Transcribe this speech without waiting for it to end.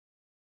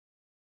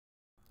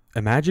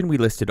Imagine we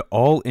listed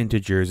all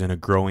integers in a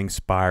growing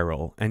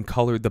spiral and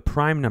colored the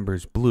prime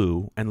numbers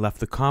blue and left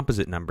the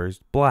composite numbers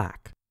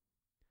black.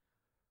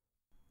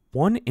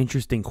 One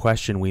interesting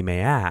question we may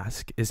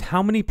ask is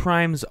how many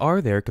primes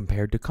are there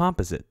compared to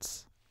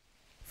composites?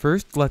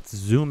 First, let's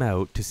zoom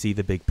out to see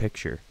the big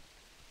picture.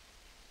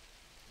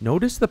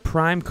 Notice the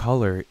prime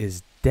color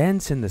is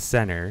dense in the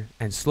center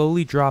and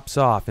slowly drops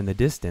off in the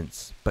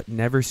distance, but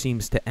never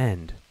seems to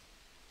end.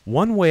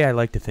 One way I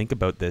like to think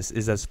about this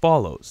is as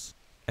follows.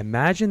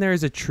 Imagine there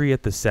is a tree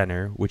at the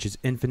center which is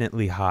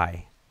infinitely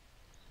high.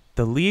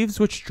 The leaves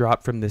which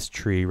drop from this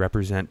tree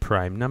represent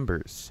prime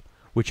numbers,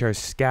 which are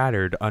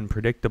scattered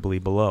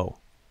unpredictably below.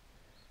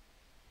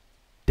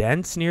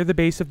 Dense near the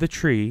base of the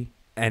tree,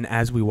 and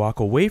as we walk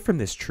away from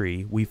this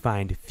tree, we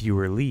find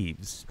fewer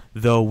leaves,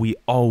 though we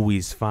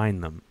always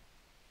find them.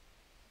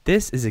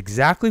 This is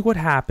exactly what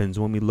happens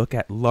when we look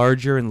at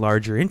larger and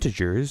larger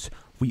integers.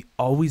 We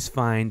always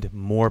find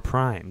more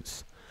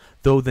primes,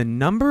 though the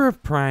number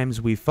of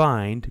primes we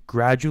find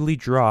gradually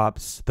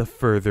drops the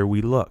further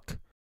we look.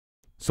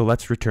 So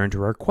let's return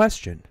to our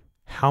question.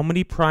 How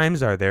many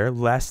primes are there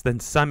less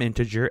than some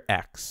integer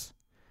x?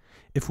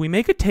 If we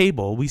make a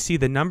table, we see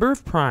the number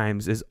of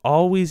primes is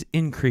always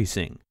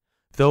increasing,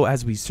 though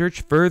as we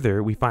search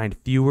further, we find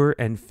fewer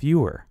and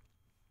fewer.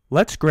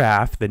 Let's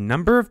graph the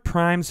number of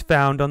primes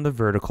found on the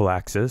vertical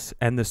axis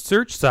and the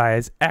search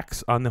size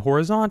x on the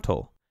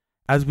horizontal.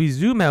 As we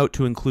zoom out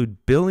to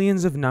include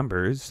billions of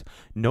numbers,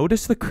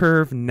 notice the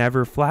curve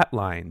never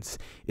flatlines.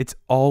 It's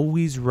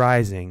always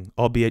rising,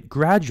 albeit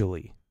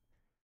gradually.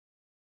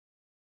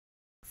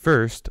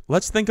 First,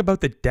 let's think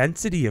about the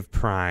density of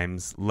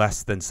primes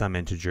less than some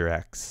integer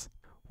x.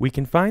 We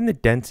can find the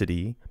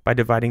density by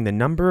dividing the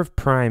number of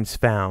primes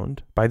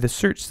found by the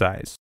search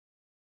size.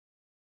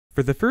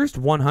 For the first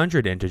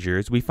 100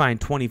 integers, we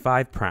find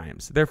 25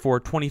 primes,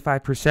 therefore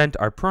 25%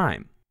 are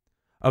prime.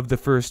 Of the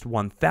first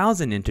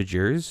 1,000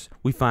 integers,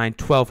 we find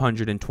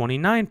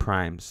 1,229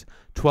 primes,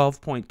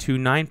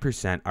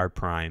 12.29% are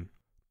prime.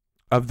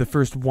 Of the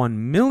first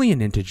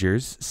 1,000,000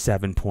 integers,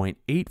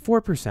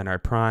 7.84% are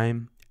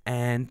prime,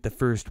 and the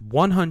first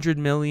 100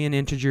 million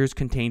integers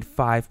contain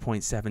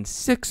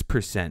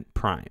 5.76%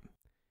 prime.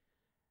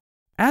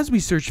 As we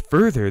search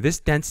further, this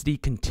density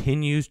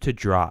continues to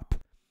drop,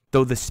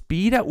 though the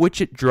speed at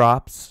which it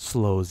drops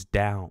slows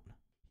down.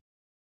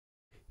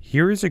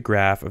 Here is a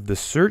graph of the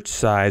search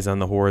size on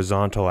the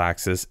horizontal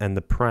axis and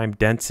the prime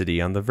density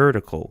on the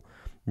vertical.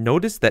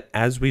 Notice that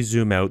as we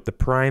zoom out, the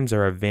primes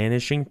are a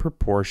vanishing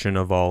proportion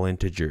of all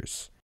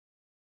integers.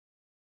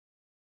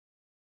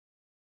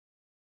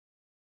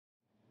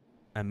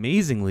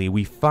 Amazingly,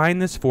 we find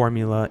this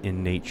formula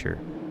in nature.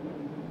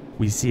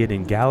 We see it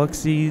in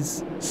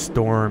galaxies,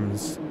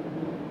 storms,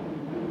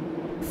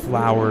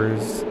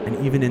 flowers,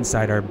 and even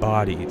inside our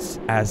bodies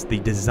as the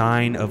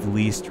design of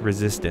least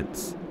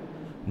resistance,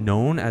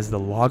 known as the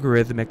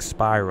logarithmic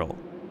spiral.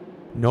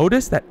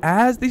 Notice that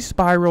as the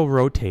spiral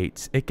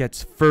rotates, it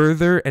gets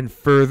further and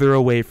further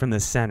away from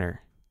the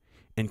center.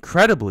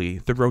 Incredibly,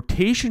 the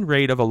rotation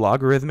rate of a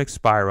logarithmic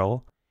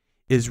spiral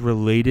is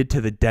related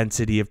to the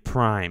density of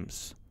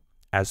primes,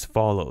 as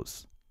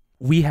follows.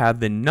 We have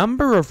the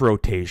number of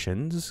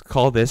rotations,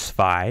 call this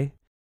phi,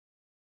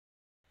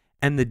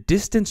 and the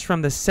distance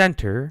from the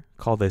center,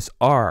 call this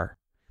r.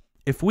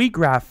 If we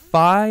graph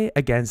phi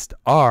against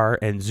r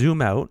and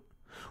zoom out,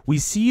 we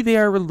see they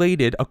are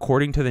related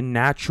according to the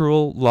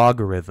natural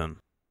logarithm.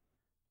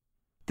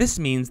 This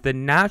means the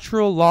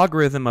natural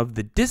logarithm of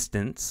the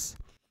distance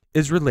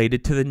is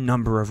related to the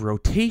number of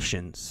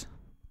rotations.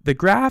 The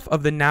graph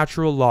of the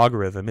natural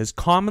logarithm is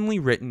commonly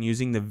written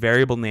using the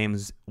variable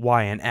names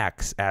y and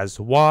x as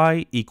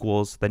y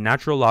equals the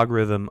natural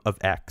logarithm of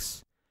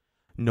x.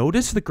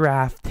 Notice the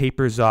graph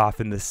tapers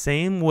off in the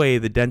same way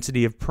the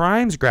density of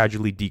primes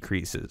gradually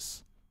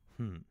decreases.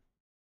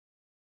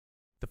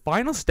 The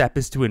final step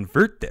is to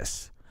invert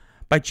this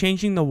by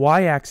changing the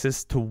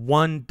y-axis to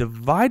 1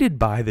 divided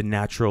by the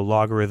natural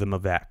logarithm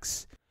of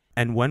x.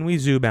 And when we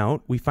zoom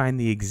out, we find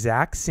the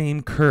exact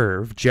same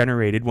curve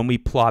generated when we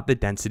plot the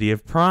density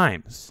of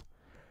primes.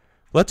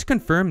 Let's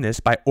confirm this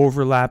by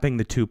overlapping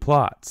the two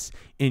plots.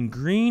 In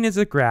green is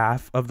a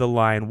graph of the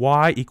line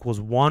y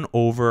equals 1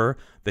 over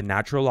the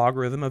natural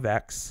logarithm of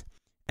x,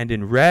 and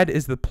in red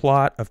is the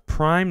plot of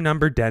prime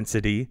number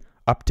density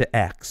up to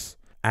x.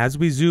 As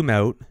we zoom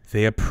out,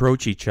 they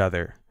approach each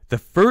other. The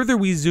further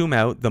we zoom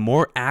out, the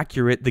more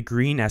accurate the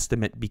green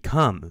estimate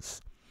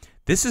becomes.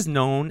 This is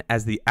known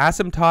as the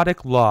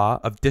asymptotic law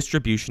of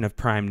distribution of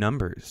prime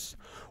numbers.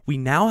 We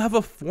now have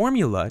a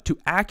formula to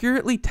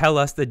accurately tell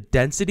us the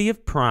density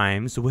of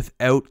primes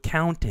without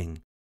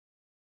counting.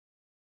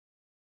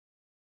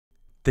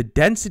 The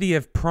density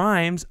of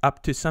primes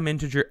up to some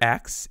integer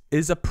x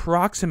is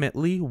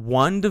approximately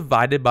 1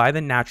 divided by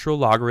the natural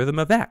logarithm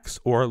of x,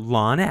 or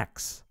ln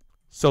x.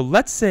 So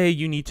let's say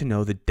you need to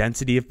know the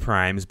density of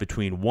primes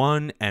between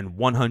 1 and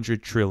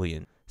 100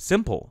 trillion.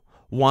 Simple.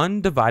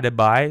 1 divided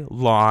by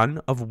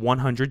ln of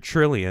 100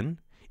 trillion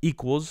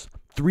equals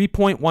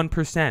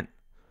 3.1%.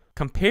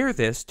 Compare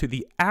this to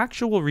the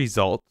actual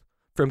result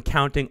for from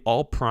counting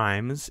all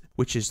primes,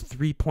 which is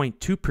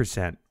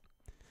 3.2%.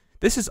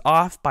 This is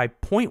off by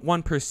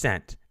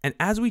 0.1%, and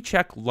as we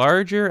check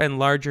larger and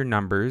larger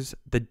numbers,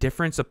 the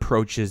difference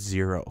approaches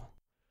 0.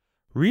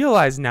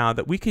 Realize now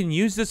that we can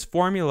use this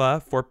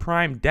formula for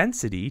prime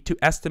density to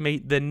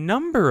estimate the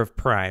number of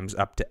primes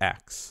up to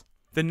x.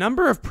 The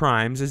number of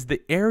primes is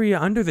the area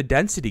under the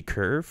density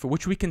curve,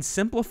 which we can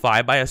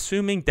simplify by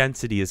assuming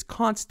density is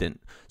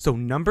constant. So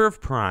number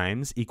of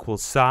primes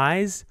equals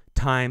size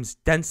times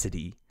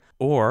density,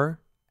 or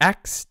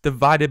x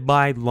divided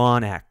by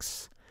ln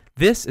x.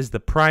 This is the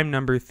prime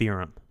number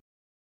theorem.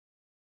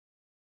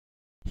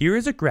 Here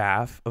is a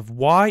graph of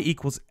y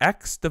equals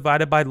x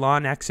divided by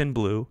ln x in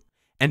blue,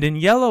 and in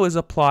yellow is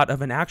a plot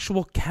of an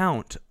actual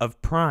count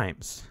of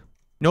primes.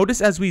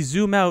 Notice as we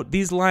zoom out,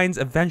 these lines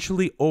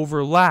eventually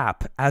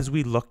overlap as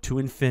we look to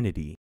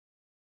infinity.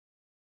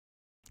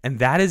 And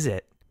that is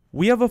it.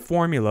 We have a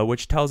formula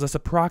which tells us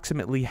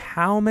approximately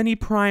how many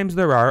primes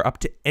there are up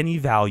to any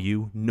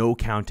value, no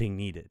counting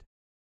needed.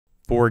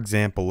 For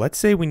example, let's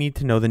say we need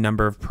to know the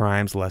number of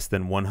primes less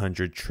than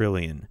 100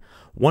 trillion.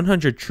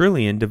 100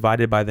 trillion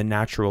divided by the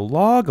natural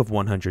log of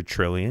 100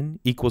 trillion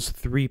equals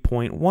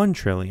 3.1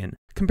 trillion.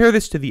 Compare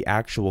this to the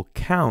actual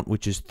count,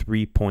 which is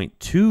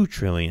 3.2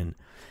 trillion.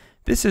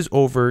 This is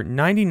over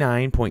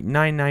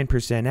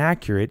 99.99%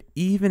 accurate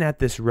even at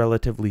this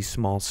relatively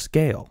small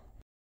scale.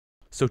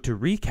 So to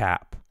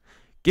recap,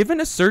 given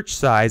a search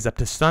size up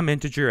to some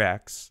integer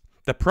x,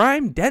 the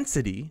prime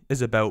density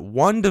is about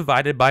 1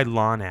 divided by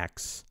ln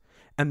x,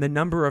 and the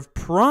number of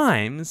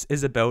primes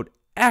is about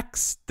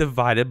x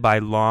divided by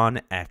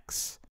ln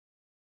x.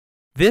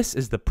 This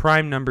is the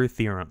prime number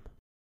theorem.